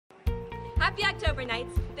Happy October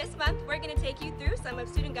Nights! This month we're going to take you through some of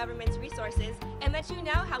student government's resources and let you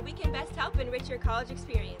know how we can best help enrich your college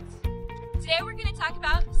experience. Today we're going to talk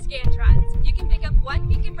about Scantrons. You can pick up one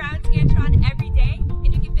pink and brown Scantron every day,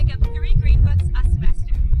 and you can pick up 3 green books a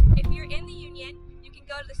semester. If you're in the union, you can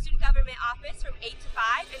go to the student government office from 8 to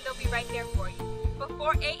 5 and they'll be right there for you.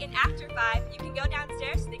 Before 8 and after 5, you can go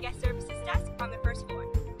downstairs to the guest services desk on the first floor.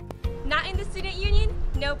 Not in the student union?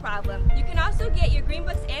 No problem. You can also get your green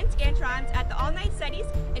books and Scantrons at the all-night studies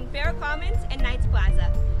in Farrow Commons and Knights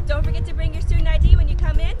Plaza. Don't forget to bring your